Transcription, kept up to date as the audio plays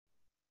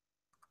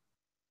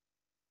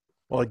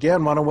Well,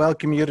 again, want to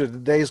welcome you to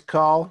today's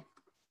call.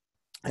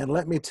 And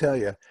let me tell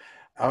you,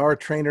 our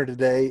trainer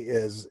today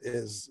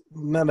is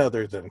none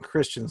other than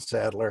Christian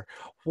Sadler.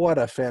 What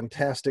a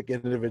fantastic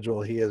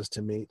individual he is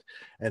to meet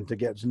and to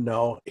get to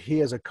know. He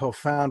is a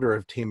co-founder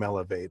of Team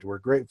Elevate. We're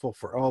grateful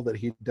for all that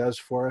he does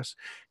for us.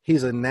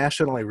 He's a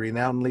nationally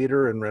renowned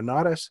leader in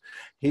Renatus.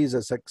 He's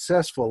a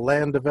successful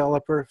land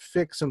developer,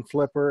 fix and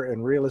flipper,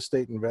 and real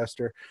estate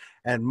investor.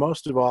 And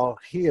most of all,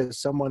 he is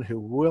someone who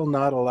will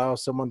not allow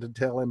someone to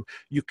tell him,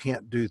 you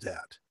can't do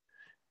that.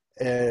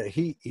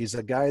 He's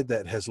a guy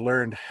that has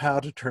learned how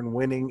to turn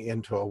winning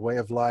into a way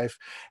of life.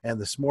 And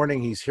this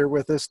morning he's here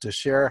with us to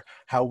share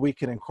how we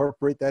can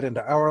incorporate that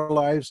into our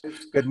lives.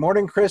 Good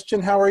morning, Christian.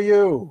 How are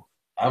you?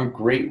 I'm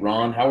great,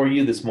 Ron. How are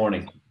you this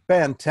morning?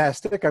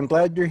 Fantastic. I'm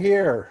glad you're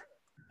here.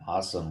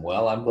 Awesome.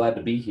 Well, I'm glad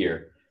to be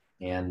here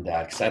and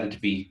excited to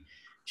be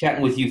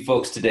chatting with you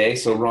folks today.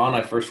 So, Ron,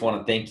 I first want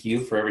to thank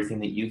you for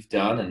everything that you've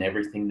done and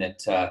everything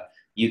that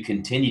you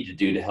continue to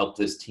do to help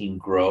this team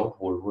grow.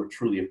 We're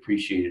truly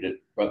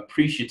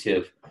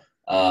appreciative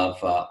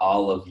of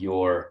all of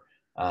your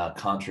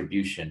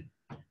contribution.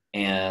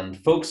 And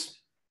folks,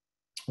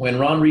 when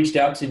Ron reached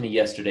out to me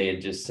yesterday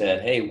and just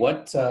said, "Hey,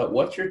 what's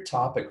your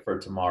topic for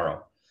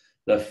tomorrow?"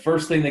 The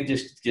first thing that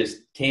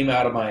just came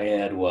out of my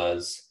head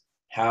was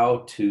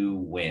how to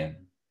win.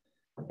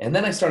 And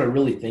then I started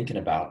really thinking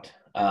about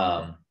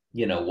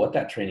what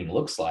that training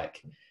looks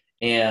like.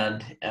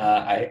 And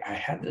I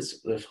had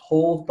this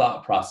whole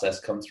thought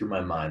process come through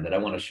my mind that I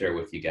want to share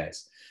with you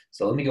guys.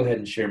 So let me go ahead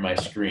and share my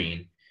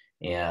screen,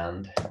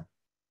 and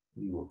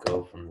we will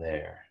go from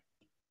there.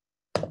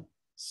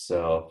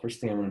 So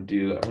first thing I'm going to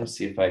do, I'm going to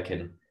see if I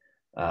can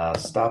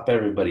stop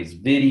everybody's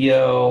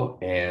video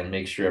and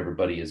make sure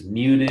everybody is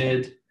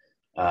muted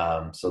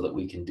so that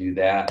we can do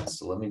that.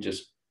 So let me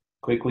just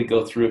quickly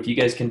go through. If you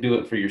guys can do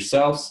it for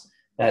yourselves,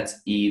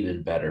 that's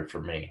even better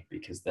for me,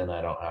 because then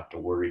I don't have to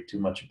worry too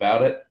much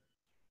about it.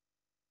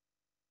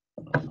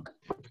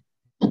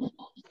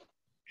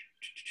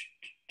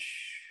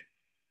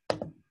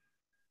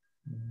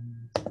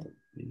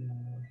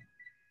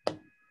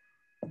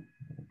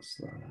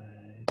 Looks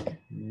like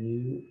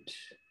mute.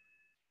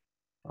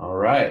 All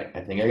right,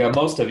 I think I got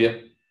most of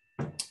you.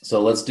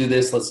 So let's do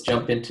this. Let's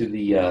jump into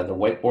the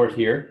whiteboard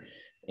here,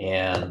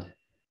 and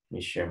let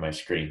me share my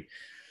screen.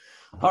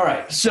 All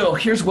right, so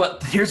here's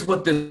what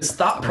this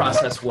thought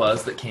process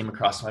was that came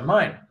across my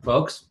mind,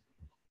 folks.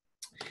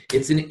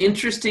 It's an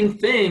interesting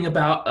thing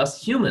about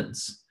us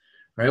humans,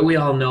 right? We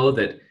all know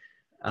that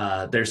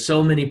there's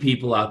so many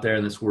people out there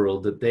in this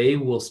world that they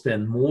will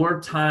spend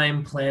more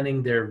time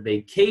planning their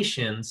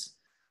vacations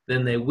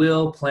than they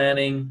will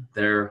planning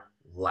their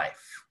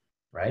life,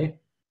 right?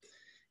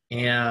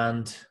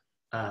 And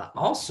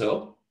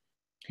also,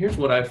 here's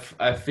what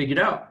I've figured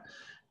out.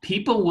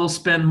 People will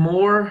spend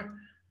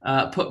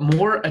put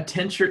more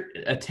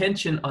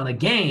attention on a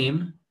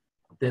game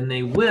than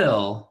they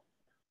will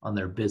on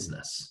their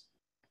business.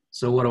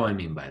 So what do I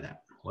mean by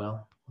that?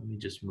 Well, let me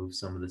just move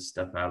some of this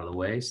stuff out of the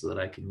way so that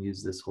I can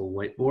use this whole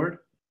whiteboard.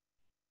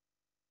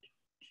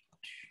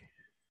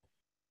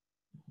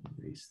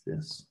 Erase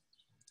this.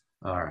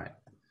 All right.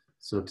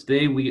 So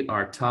today we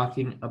are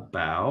talking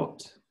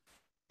about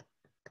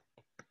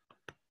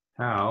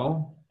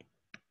how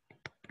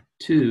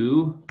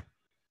to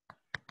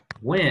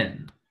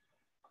win.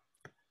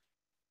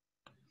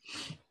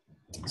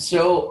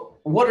 So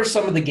what are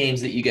some of the games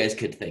that you guys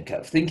could think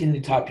of? Think in the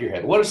top of your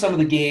head. What are some of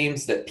the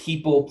games that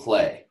people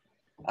play?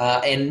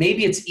 And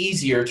maybe it's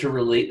easier to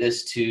relate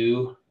this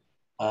to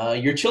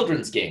your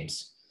children's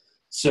games.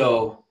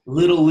 So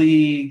Little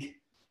League,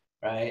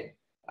 right?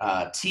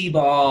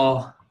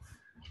 T-ball,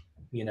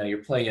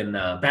 you're playing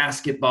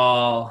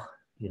basketball,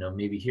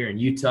 maybe here in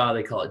Utah,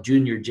 they call it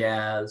junior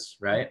jazz,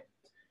 right?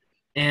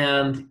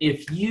 And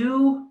if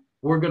you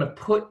were going to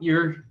put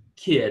your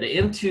kid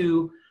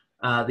into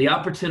the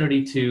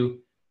opportunity to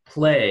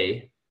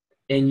play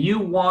and you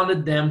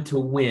wanted them to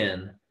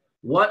win,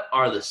 what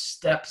are the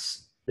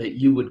steps that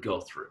you would go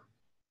through?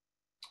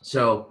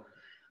 So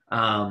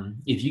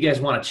if you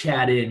guys want to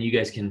chat in, you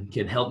guys can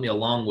help me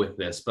along with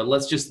this, but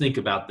let's just think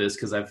about this,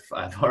 because I've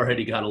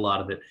already got a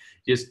lot of it.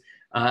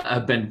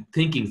 I've been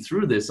thinking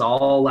through this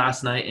all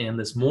last night and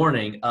this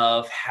morning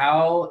of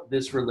how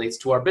this relates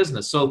to our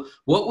business. So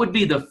what would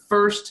be the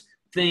first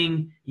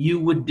thing you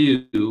would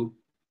do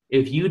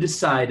if you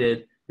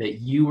decided that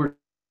you were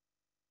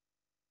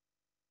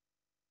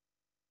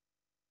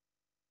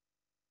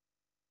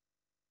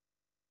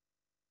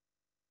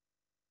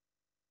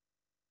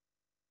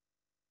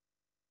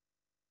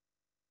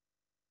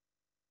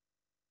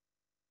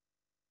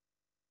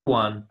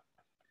one,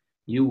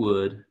 you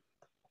would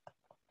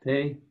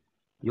pay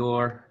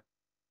your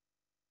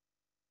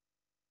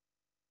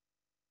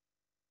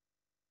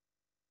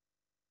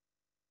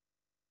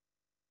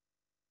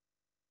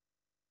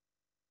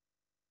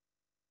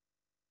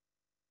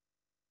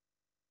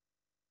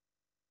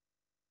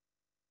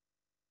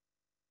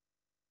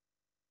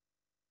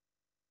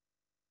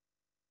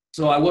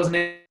so I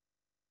wasn't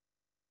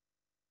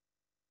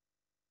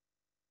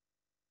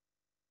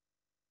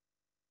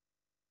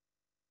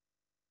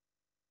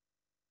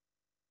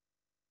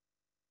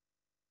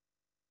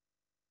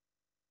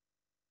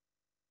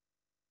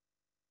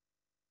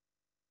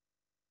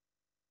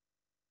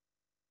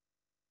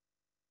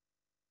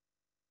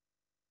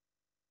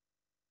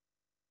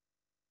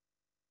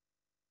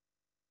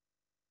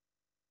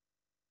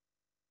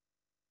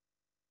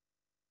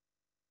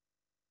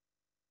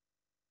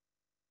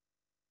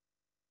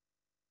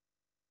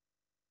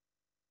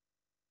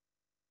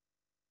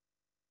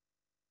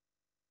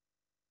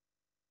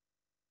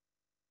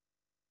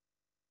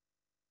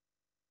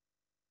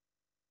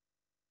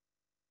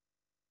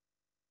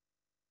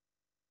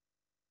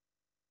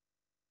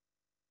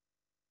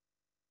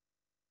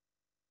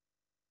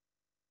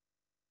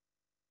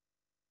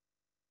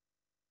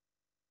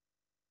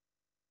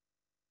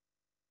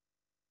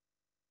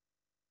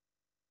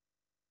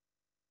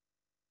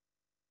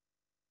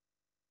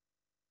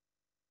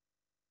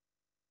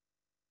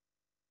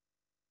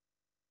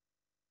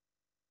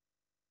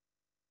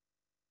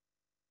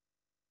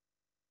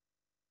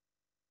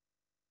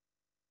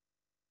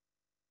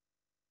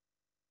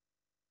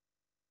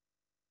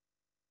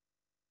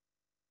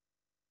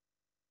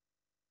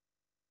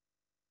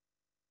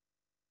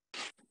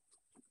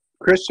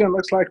Christian,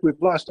 looks like we've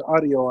lost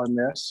audio on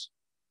this.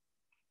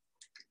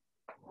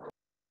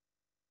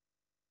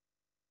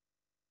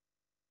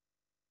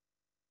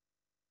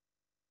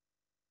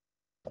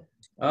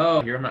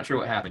 Oh, here, I'm not sure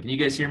what happened. Can you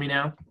guys hear me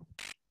now?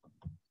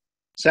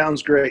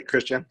 Sounds great,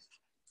 Christian.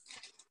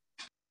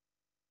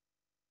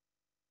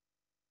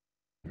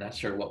 Not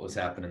sure what was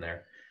happening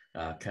there.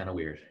 Kind of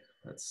weird.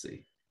 Let's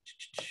see.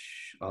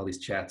 All these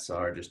chats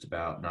are just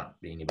about not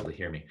being able to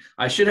hear me.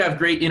 I should have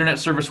great internet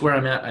service where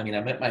I'm at. I mean,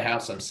 I'm at my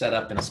house. I'm set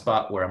up in a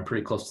spot where I'm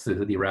pretty close to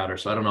the router.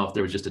 So I don't know if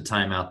there was just a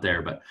timeout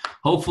there, but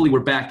hopefully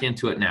we're back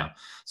into it now.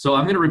 So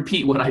I'm going to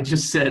repeat what I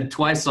just said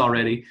twice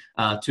already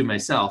to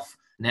myself,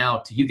 now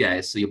to you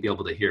guys, so you'll be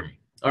able to hear me.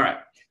 All right.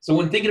 So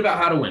when thinking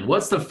about how to win,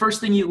 what's the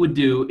first thing you would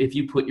do if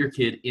you put your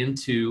kid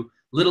into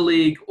Little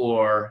League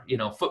or,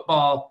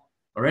 football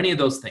or any of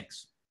those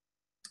things?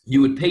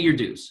 You would pay your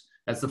dues.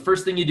 That's the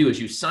first thing you do,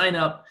 is you sign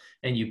up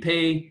and you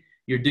pay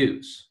your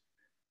dues.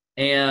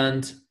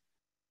 And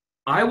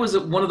I was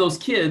one of those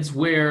kids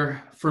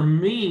where, for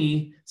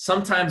me,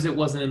 sometimes it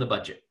wasn't in the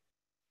budget,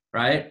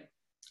 right?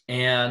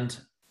 And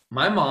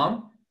my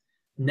mom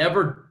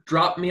never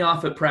dropped me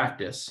off at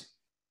practice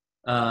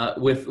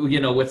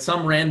with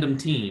some random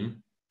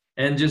team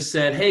and just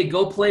said, hey,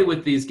 go play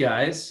with these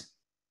guys.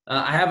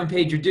 I haven't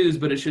paid your dues,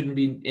 but it shouldn't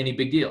be any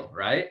big deal,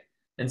 right?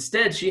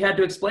 Instead, she had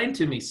to explain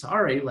to me,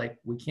 sorry,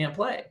 we can't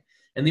play.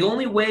 And the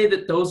only way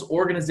that those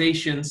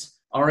organizations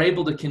are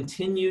able to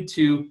continue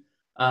to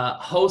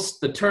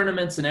host the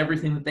tournaments and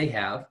everything that they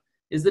have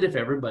is that if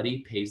everybody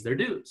pays their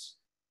dues.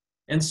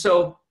 And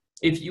so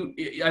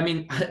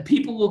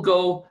people will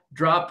go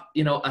drop,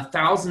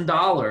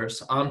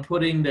 $1,000 on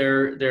putting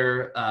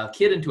their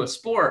kid into a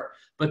sport,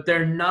 but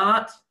they're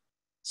not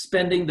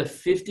spending the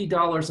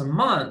 $50 a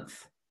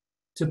month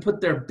to put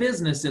their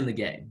business in the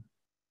game.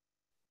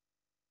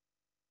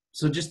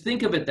 So just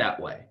think of it that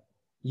way.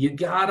 You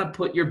got to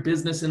put your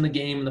business in the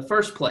game in the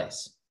first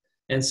place.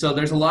 And so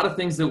there's a lot of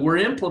things that we're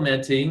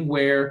implementing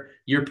where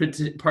your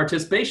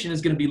participation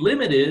is going to be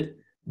limited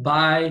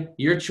by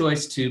your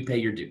choice to pay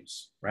your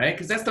dues, right?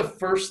 Because that's the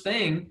first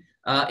thing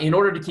in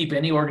order to keep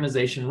any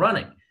organization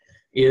running,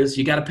 is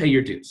you got to pay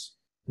your dues.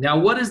 Now,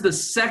 what is the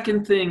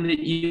second thing that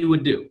you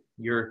would do?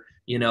 You're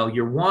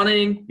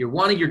wanting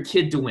your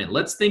kid to win.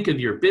 Let's think of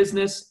your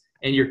business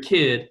and your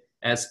kid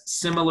as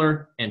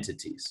similar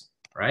entities,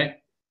 right?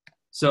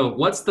 So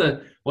what's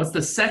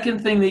the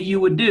second thing that you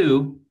would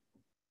do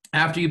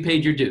after you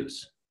paid your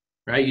dues,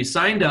 right? You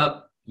signed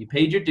up, you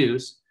paid your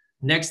dues.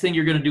 Next thing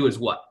you're going to do is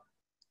what?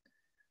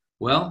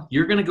 Well,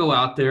 you're going to go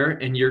out there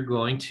and you're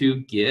going to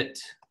get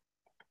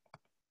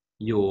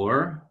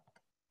your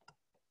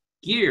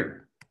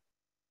gear,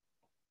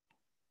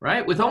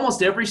 right? With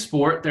almost every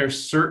sport,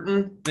 there's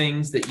certain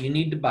things that you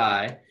need to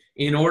buy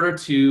in order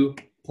to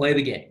play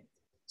the game.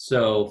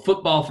 So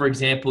football, for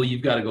example,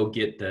 you've got to go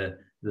get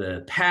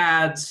the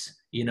pads,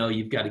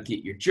 you've got to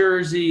get your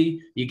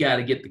jersey, you got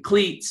to get the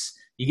cleats,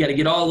 you got to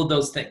get all of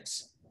those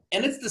things.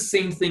 And it's the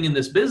same thing in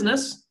this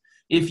business.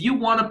 If you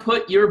want to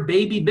put your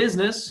baby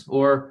business,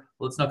 or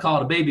let's not call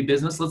it a baby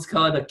business, let's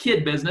call it a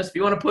kid business. If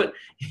you want to put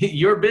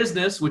your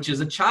business, which is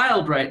a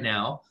child right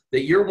now,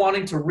 that you're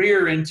wanting to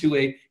rear into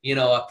a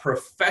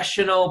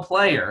professional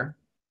player,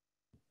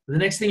 the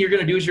next thing you're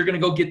going to do is you're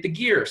going to go get the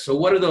gear. So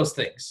what are those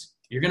things?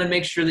 You're going to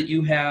make sure that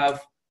you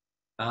have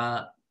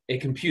a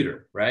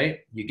computer, right?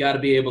 You got to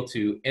be able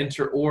to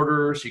enter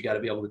orders. You got to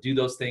be able to do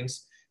those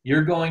things.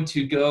 You're going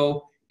to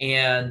go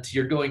and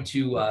you're going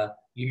to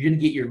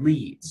get your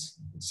leads.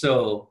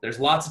 So there's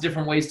lots of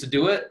different ways to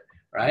do it,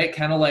 right?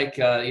 Kind of like,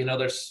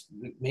 there's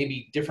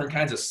maybe different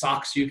kinds of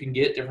socks you can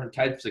get, different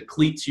types of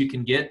cleats you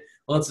can get.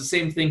 Well, it's the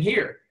same thing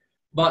here.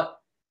 But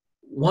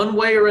one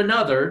way or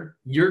another,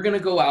 you're going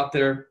to go out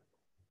there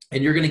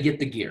and you're going to get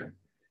the gear.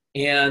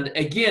 And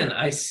again,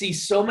 I see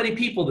so many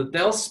people that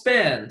they'll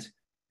spend,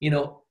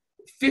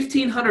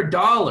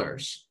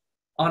 $1,500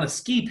 on a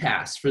ski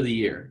pass for the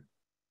year,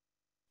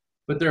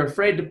 but they're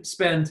afraid to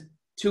spend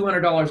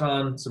 $200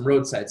 on some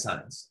roadside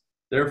signs.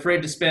 They're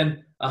afraid to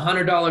spend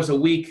 $100 a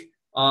week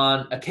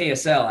on a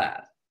KSL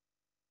ad,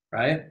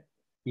 right?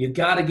 You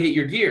got to get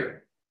your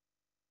gear.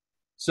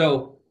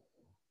 So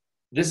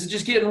this is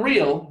just getting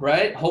real,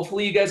 right?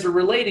 Hopefully you guys are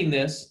relating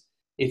this.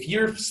 If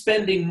you're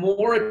spending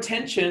more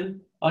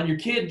attention on your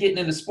kid getting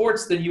into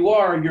sports than you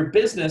are your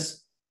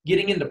business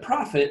getting into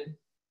profit,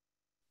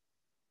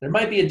 there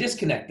might be a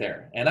disconnect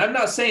there. And I'm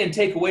not saying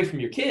take away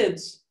from your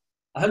kids.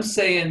 I'm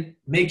saying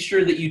make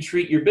sure that you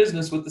treat your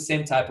business with the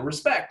same type of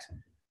respect.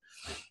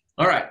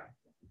 All right.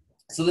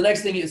 So the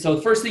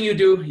first thing you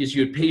do is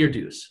you would pay your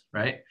dues,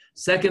 right?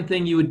 Second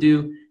thing you would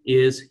do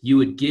is you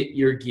would get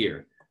your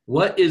gear.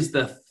 What is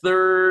the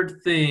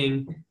third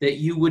thing that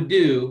you would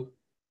do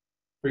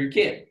for your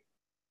kid?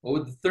 What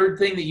would the third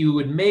thing that you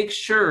would make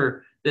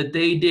sure that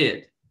they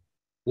did?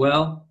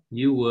 Well,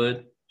 you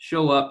would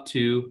show up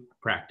to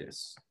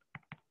practice,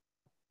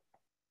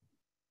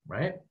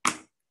 right?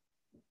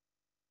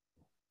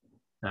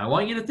 Now, I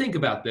want you to think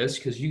about this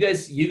because you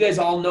guys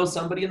all know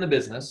somebody in the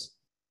business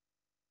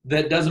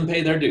that doesn't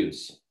pay their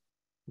dues.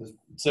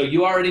 So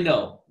you already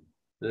know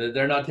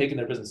They're not taking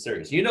their business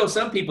serious. You know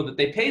some people that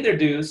they pay their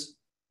dues,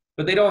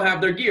 but they don't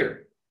have their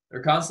gear.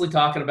 They're constantly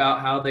talking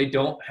about how they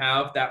don't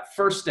have that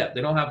first step.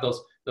 They don't have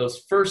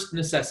those first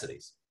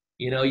necessities.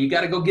 You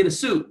got to go get a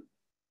suit,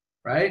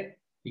 right?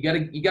 You got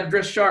to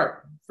dress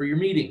sharp for your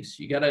meetings.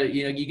 You got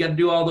to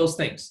do all those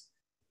things.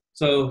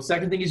 So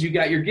second thing is you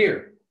got your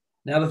gear.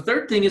 Now the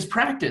third thing is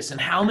practice. And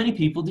how many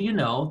people do you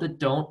know that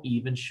don't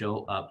even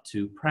show up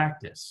to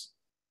practice?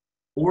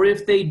 Or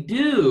if they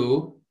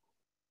do,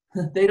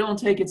 they don't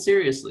take it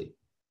seriously,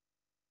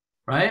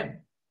 right?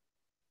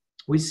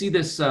 We see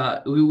this.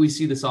 We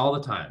see this all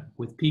the time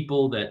with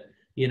people that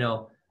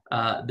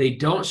they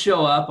don't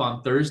show up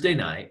on Thursday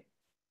night,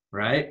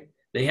 right?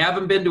 They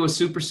haven't been to a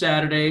Super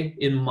Saturday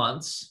in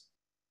months,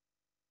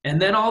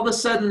 and then all of a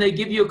sudden they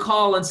give you a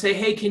call and say,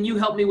 "Hey, can you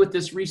help me with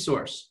this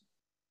resource?"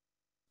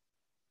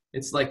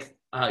 It's like,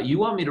 you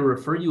want me to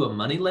refer you a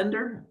money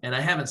lender, and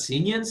I haven't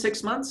seen you in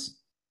 6 months?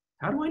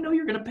 How do I know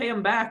you're going to pay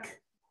them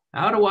back?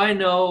 How do I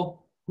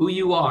know who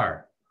you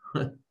are?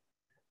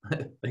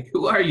 Like,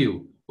 who are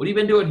you? What have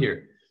you been doing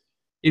here?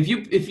 If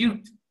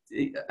you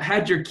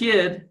had your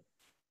kid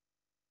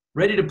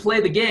ready to play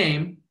the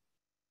game,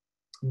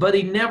 but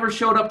he never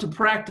showed up to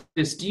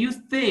practice, do you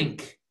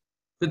think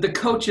that the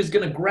coach is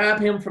going to grab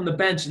him from the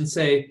bench and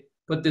say,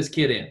 put this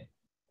kid in?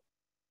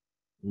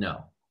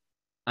 No.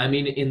 I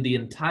mean, in the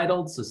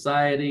entitled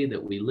society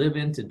that we live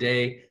in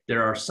today,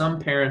 there are some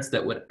parents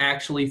that would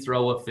actually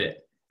throw a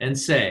fit and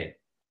say,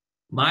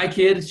 my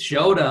kid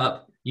showed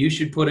up, you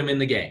should put him in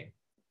the game.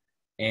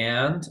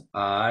 And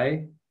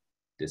I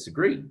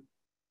disagree,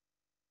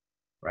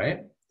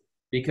 right?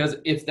 Because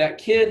if that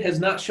kid has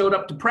not showed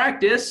up to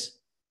practice,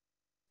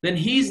 then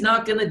he's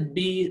not going to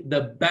be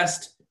the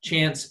best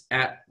chance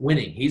at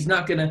winning. He's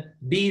not going to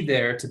be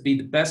there to be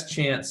the best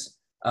chance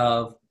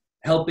of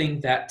helping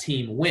that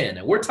team win.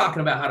 And we're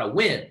talking about how to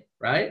win,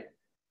 right?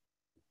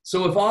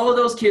 So if all of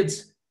those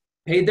kids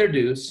paid their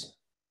dues,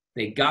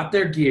 they got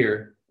their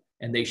gear,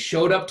 and they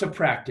showed up to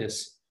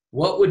practice,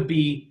 what would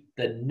be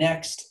the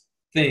next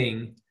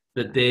thing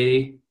that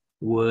they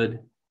would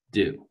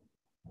do?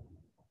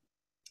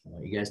 I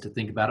want you guys to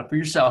think about it for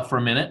yourself for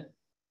a minute.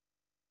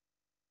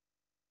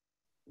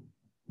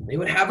 They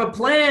would have a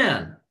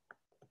plan,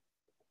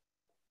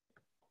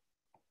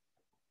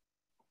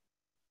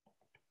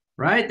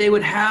 right? They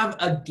would have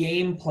a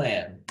game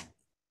plan.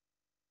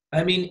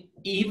 I mean,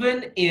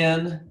 even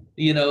in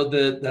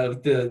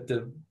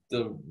the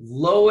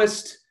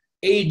lowest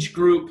age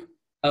group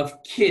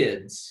of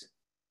kids,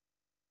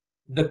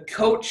 the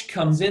coach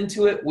comes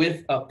into it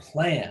with a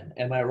plan.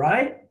 Am I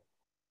right?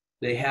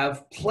 They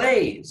have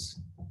plays.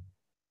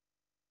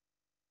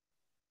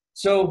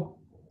 So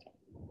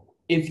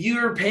if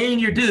you're paying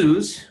your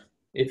dues,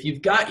 if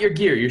you've got your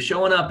gear, you're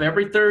showing up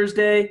every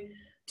Thursday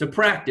to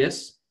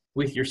practice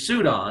with your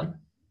suit on,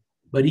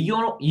 but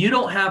you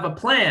don't have a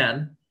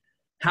plan,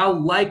 how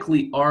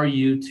likely are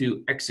you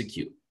to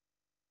execute?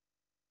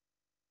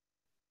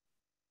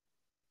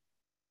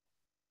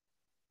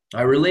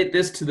 I relate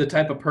this to the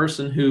type of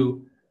person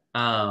who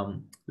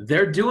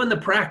they're doing the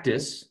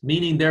practice,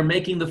 meaning they're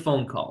making the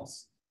phone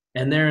calls,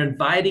 and they're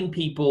inviting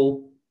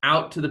people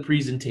out to the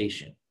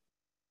presentation.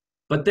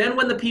 But then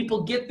when the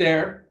people get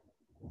there,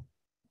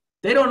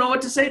 they don't know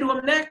what to say to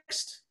them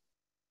next.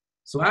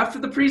 So after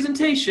the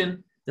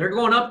presentation, they're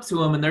going up to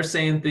them and they're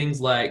saying things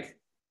like,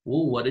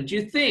 well, what did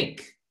you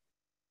think?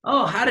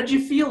 Oh, how did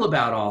you feel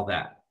about all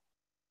that?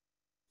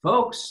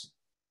 Folks,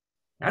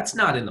 that's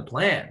not in the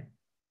plan,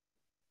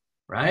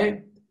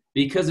 right?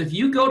 Because if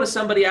you go to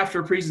somebody after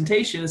a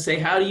presentation and say,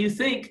 how do you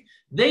think?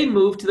 They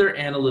move to their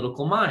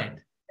analytical mind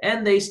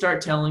and they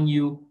start telling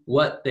you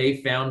what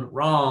they found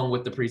wrong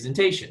with the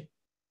presentation.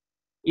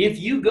 If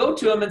you go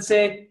to them and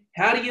say,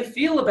 how do you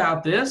feel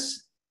about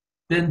this?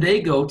 Then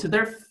they go to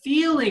their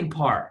feeling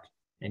part.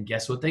 And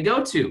guess what they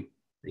go to?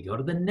 They go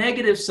to the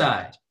negative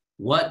side.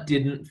 What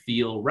didn't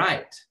feel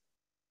right?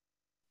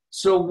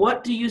 So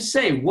what do you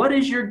say? What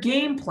is your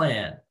game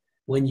plan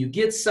when you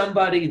get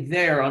somebody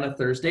there on a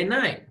Thursday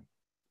night?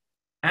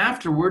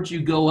 Afterwards,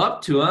 you go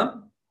up to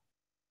them,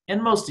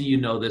 and most of you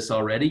know this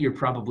already. You're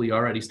probably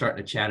already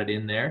starting to chat it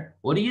in there.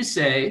 What do you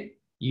say?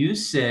 You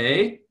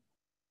say,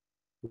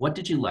 what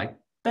did you like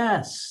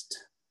best?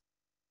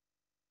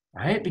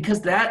 Right?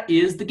 Because that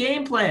is the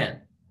game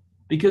plan.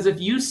 Because if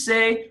you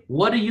say,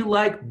 what do you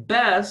like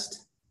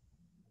best,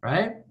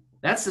 right?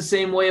 That's the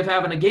same way of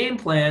having a game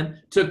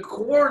plan to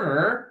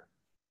corner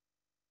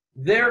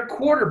their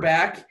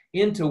quarterback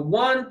into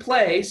one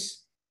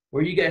place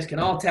where you guys can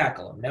all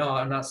tackle him. Now,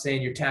 I'm not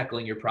saying you're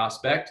tackling your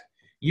prospect.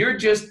 You're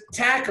just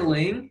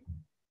tackling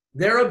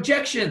their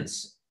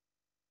objections,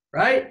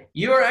 right?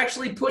 You're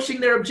actually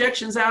pushing their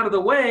objections out of the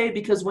way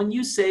because when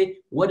you say,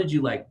 what did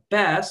you like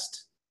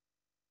best,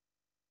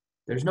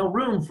 there's no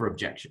room for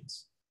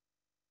objections.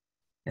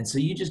 And so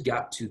you just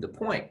got to the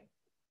point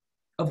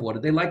of what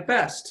did they like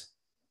best.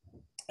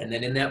 And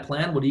then in that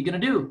plan, what are you going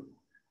to do?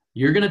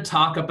 You're going to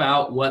talk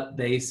about what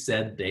they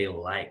said they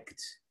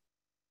liked,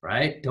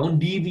 right? Don't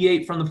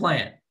deviate from the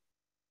plan.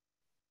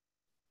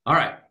 All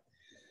right.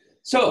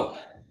 So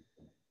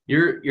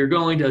You're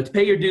going to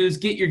pay your dues,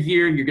 get your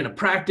gear, you're going to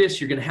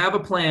practice, you're going to have a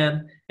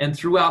plan, and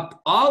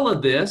throughout all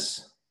of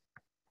this,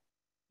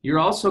 you're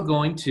also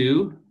going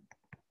to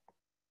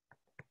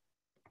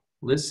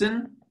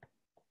listen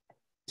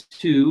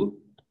to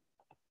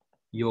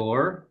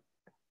your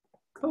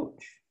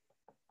coach.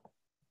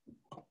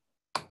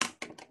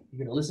 You're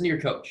going to listen to your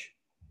coach.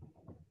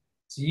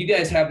 So you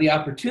guys have the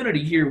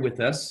opportunity here with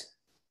us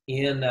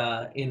in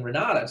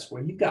Renatus,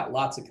 where you've got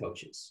lots of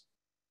coaches,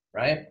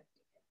 right?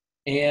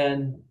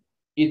 And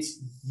it's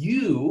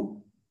you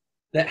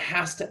that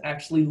has to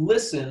actually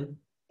listen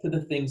to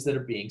the things that are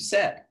being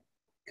said.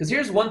 Because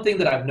here's one thing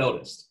that I've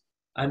noticed.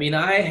 I mean,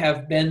 I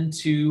have been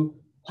to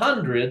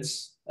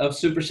hundreds of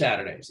Super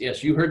Saturdays.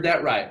 Yes, you heard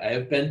that right. I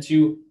have been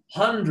to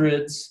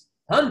hundreds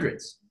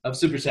of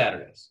Super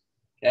Saturdays,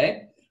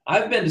 okay?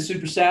 I've been to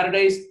Super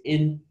Saturdays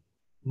in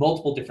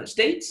multiple different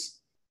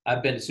states.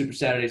 I've been to Super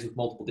Saturdays with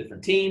multiple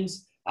different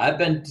teams. I've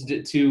been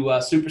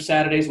to Super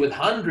Saturdays with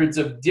hundreds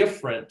of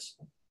different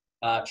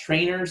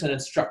trainers and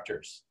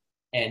instructors.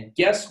 And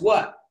guess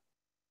what?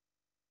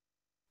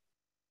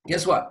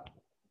 Guess what?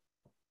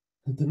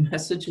 The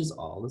message is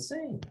all the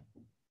same.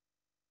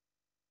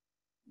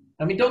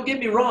 I mean, don't get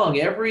me wrong.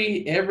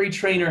 Every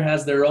trainer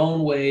has their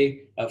own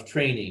way of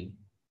training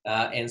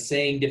and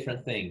saying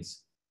different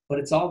things. But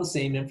it's all the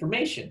same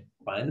information.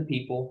 Find the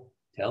people,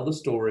 tell the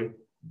story,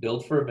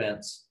 build for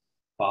events,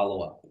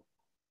 follow up.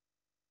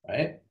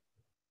 Right?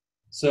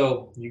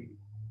 So if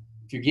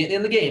you're getting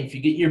in the game, if you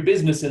get your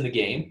business in the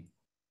game,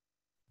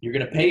 you're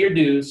going to pay your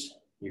dues,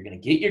 you're going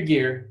to get your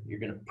gear,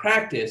 you're going to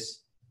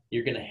practice,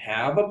 you're going to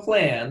have a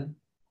plan,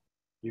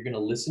 you're going to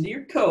listen to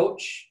your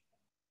coach,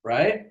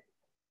 right?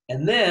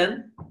 And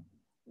then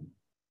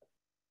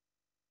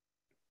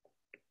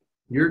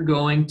you're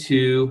going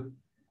to,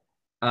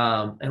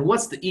 and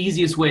what's the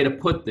easiest way to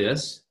put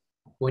this?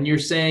 When you're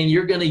saying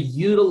you're going to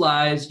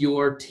utilize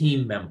your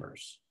team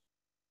members,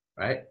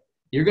 right?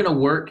 You're going to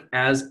work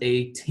as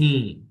a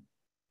team.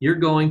 You're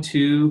going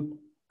to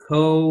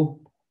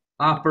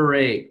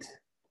cooperate,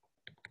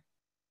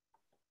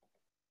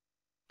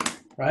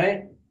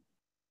 right?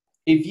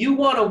 If you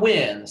want to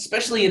win,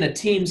 especially in a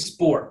team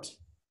sport,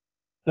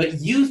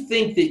 but you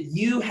think that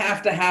you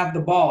have to have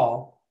the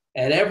ball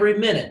at every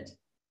minute,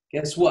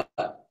 guess what?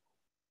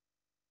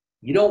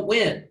 You don't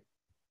win,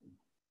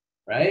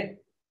 right?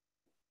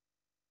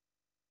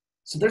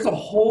 So there's a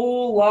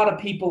whole lot of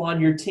people on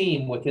your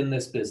team within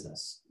this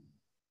business.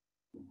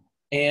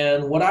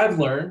 And what I've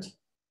learned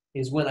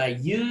is when I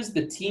use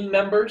the team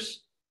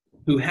members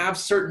who have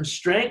certain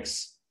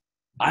strengths,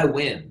 I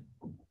win.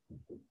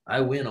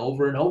 I win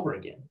over and over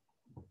again.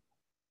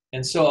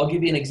 And so I'll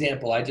give you an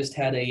example. I just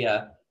had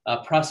a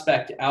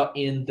prospect out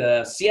in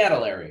the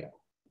Seattle area,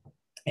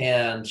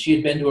 and she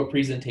had been to a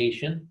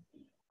presentation,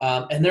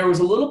 and there was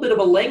a little bit of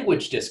a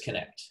language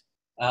disconnect.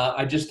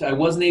 I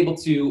wasn't able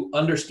to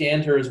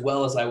understand her as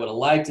well as I would have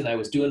liked, and I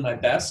was doing my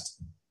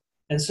best.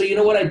 And so you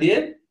know what I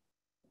did?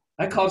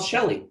 I called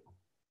Shelly.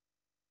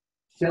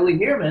 Shelly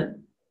Heerman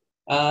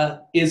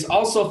is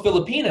also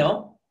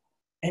Filipino,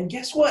 and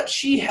guess what?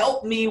 She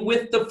helped me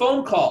with the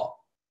phone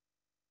call.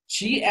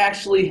 She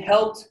actually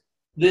helped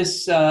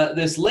this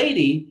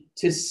lady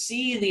to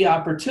see the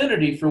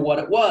opportunity for what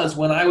it was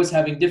when I was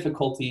having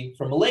difficulty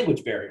from a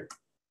language barrier,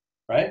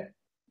 right?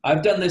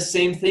 I've done this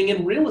same thing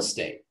in real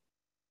estate,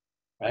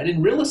 right?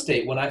 In real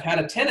estate, when I've had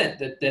a tenant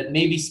that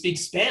maybe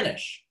speaks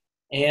Spanish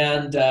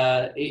and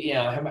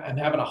I'm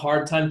having a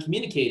hard time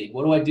communicating,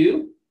 what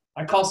do?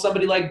 I call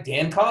somebody like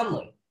Dan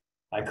Conley.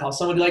 I call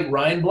somebody like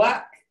Ryan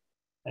Black.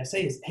 I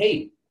say, hey,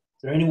 is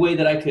there any way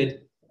that I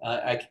could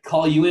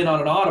call you in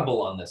on an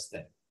audible on this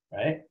thing,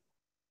 right?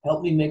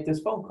 Help me make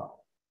this phone call.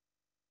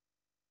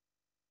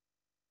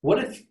 What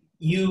if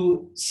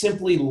you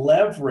simply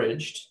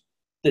leveraged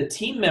the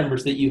team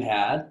members that you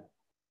had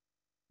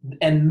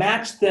and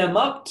matched them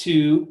up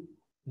to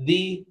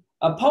the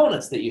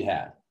opponents that you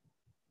had,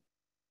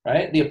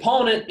 right? The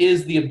opponent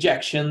is the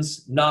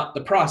objections, not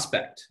the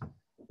prospect.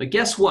 But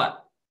guess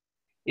what?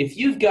 If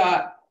you've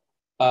got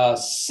a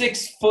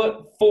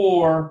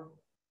 6'4"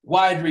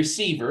 wide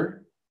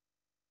receiver,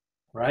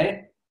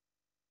 right,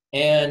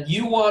 and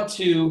you want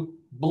to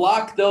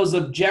block those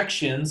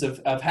objections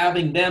of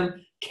having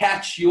them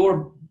catch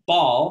your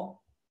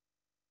ball,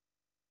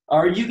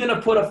 are you going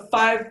to put a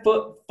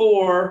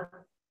 5'4"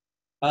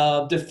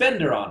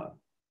 defender on them?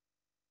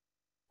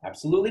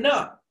 Absolutely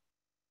not.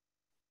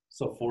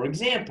 So for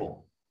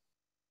example,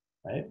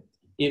 right,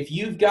 if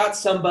you've got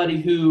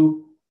somebody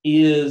who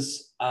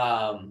is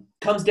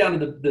comes down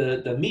to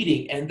the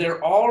meeting and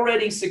they're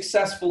already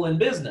successful in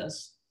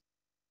business,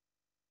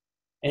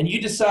 and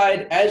you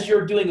decide as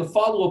you're doing a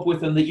follow-up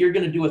with them that you're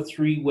going to do a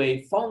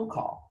 3-way phone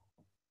call,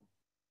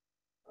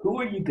 who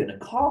are you going to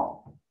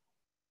call?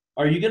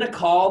 Are you going to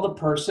call the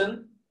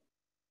person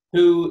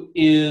who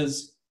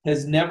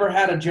has never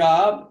had a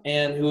job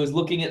and who is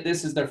looking at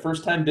this as their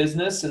first time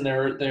business and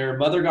their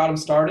mother got them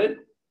started?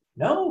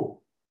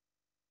 No.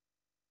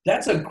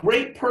 That's a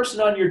great person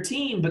on your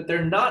team, but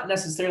they're not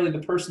necessarily the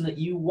person that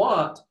you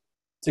want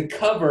to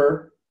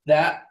cover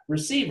that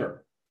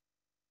receiver.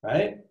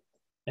 right?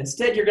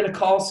 Instead, you're going to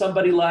call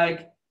somebody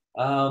like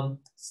my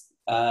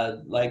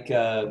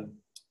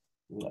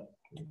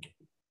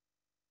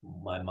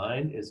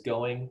mind is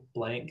going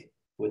blank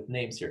with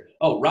names here.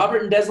 Oh,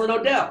 Robert and Deslin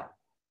Odell.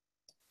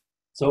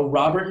 So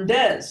Robert and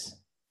Des,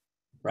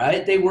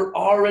 right? They were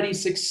already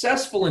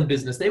successful in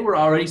business. They were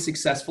already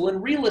successful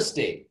in real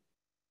estate.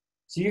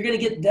 So you're going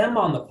to get them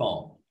on the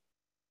phone,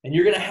 and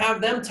you're going to have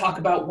them talk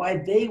about why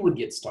they would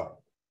get started.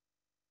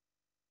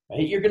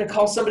 Right? You're going to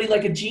call somebody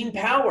like a Gene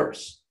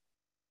Powers.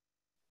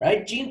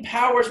 Right? Gene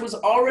Powers was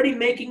already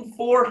making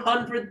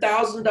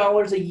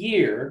 $400,000 a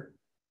year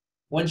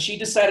when she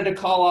decided to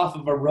call off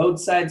of a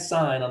roadside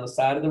sign on the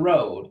side of the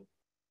road,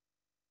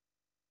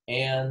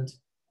 and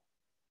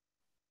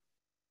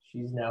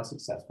she's now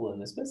successful in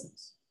this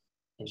business,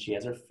 and she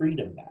has her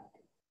freedom back.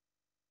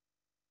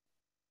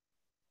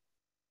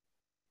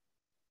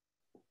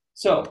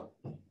 So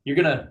you're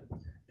going to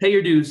pay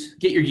your dues,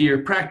 get your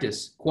gear,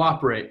 practice,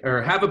 cooperate,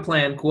 or have a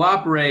plan,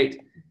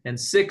 cooperate, and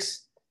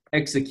 6,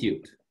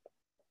 execute.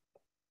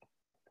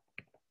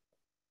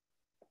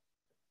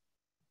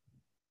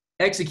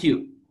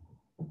 Execute.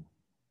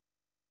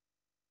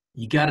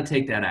 You got to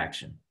take that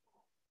action.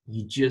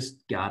 You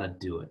just got to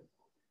do it.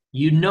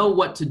 You know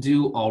what to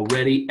do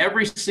already.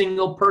 Every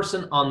single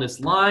person on this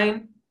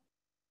line,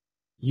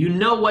 you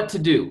know what to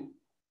do.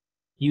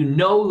 You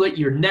know what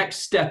your next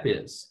step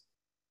is.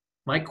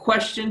 My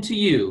question to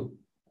you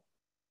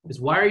is,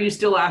 why are you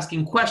still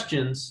asking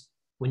questions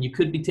when you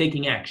could be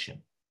taking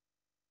action?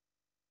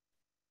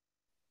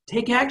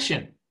 Take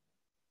action.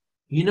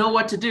 You know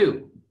what to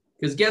do.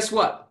 Because guess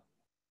what?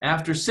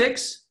 After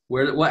 6,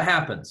 what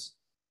happens?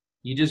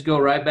 You just go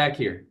right back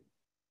here.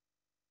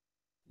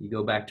 You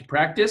go back to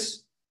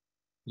practice.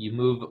 You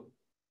move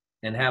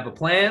and have a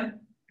plan.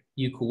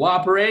 You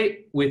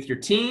cooperate with your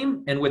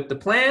team and with the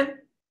plan.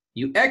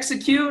 You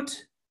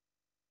execute.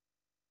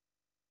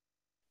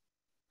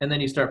 And then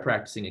you start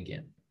practicing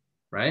again,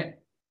 right?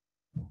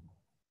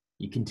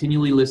 You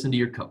continually listen to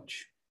your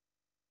coach.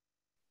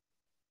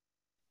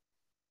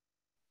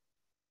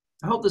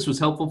 I hope this was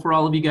helpful for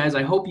all of you guys.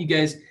 I hope you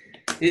guys,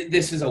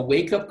 this is a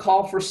wake-up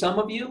call for some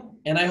of you,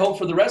 and I hope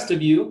for the rest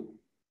of you,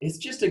 it's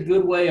just a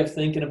good way of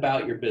thinking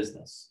about your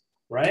business,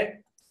 right?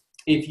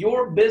 If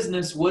your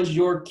business was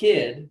your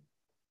kid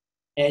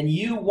and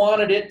you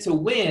wanted it to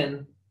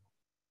win,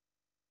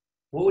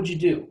 what would you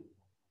do?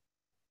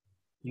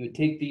 You would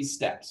take these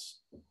steps.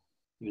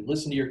 You would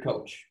listen to your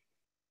coach.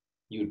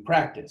 You would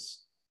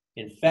practice.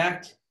 In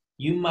fact,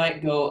 you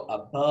might go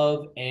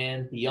above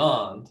and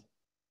beyond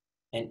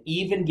and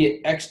even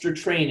get extra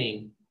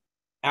training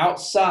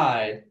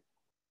outside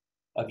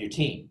of your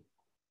team.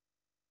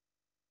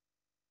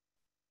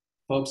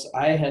 Folks,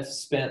 I have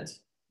spent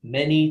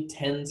many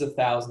tens of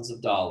thousands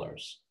of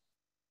dollars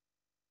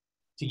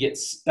to get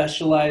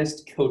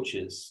specialized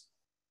coaches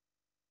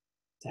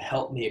to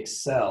help me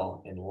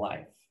excel in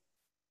life.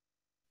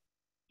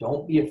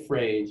 Don't be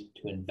afraid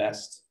to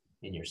invest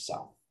in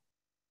yourself.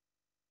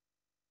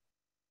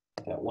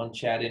 Got one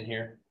chat in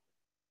here.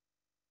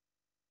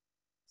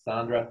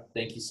 Sandra,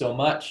 thank you so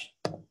much.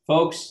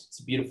 Folks, it's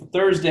a beautiful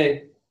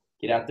Thursday.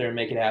 Get out there and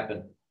make it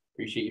happen.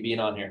 Appreciate you being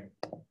on here.